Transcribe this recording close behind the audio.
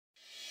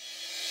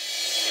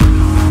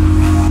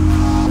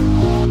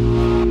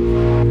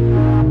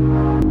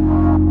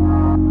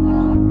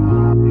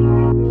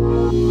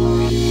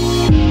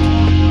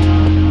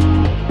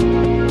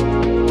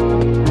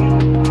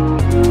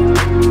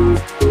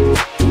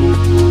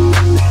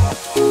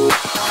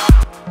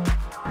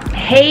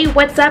Hey,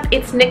 what's up?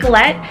 It's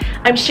Nicolette.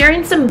 I'm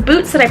sharing some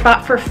boots that I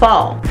bought for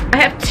fall. I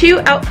have two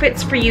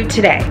outfits for you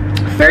today.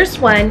 First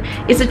one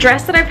is a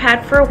dress that I've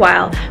had for a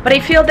while, but I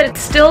feel that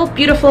it's still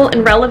beautiful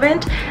and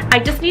relevant. I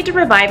just need to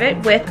revive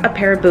it with a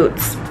pair of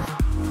boots.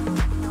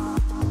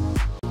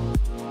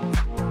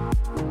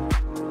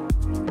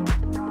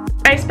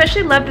 I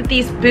especially love that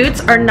these boots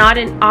are not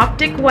an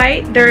optic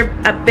white. They're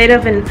a bit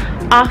of an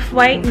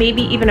off-white,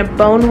 maybe even a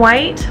bone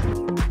white.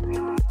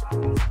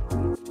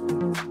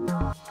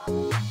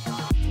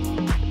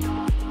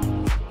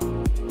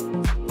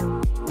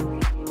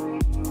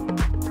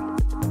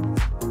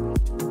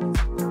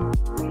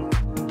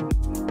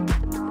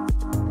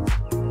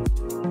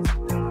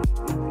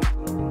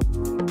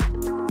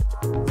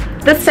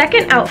 The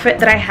second outfit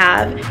that I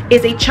have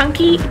is a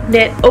chunky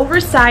knit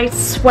oversized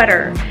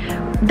sweater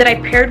that I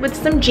paired with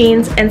some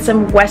jeans and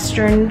some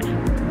Western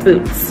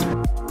boots.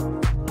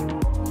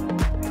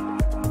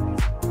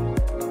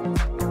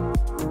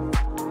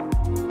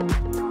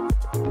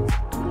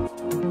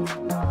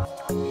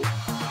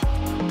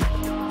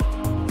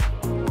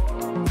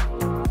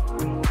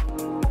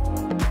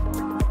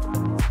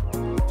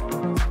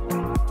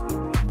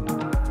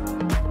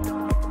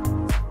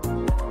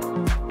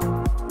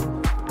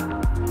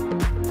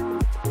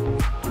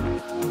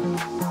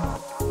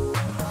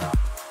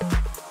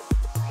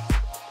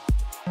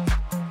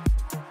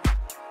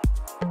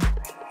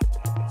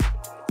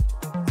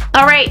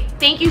 Alright,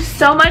 thank you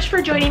so much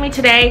for joining me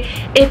today.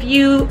 If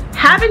you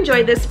have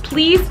enjoyed this,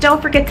 please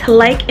don't forget to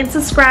like and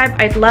subscribe.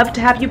 I'd love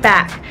to have you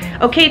back.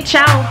 Okay,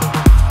 ciao!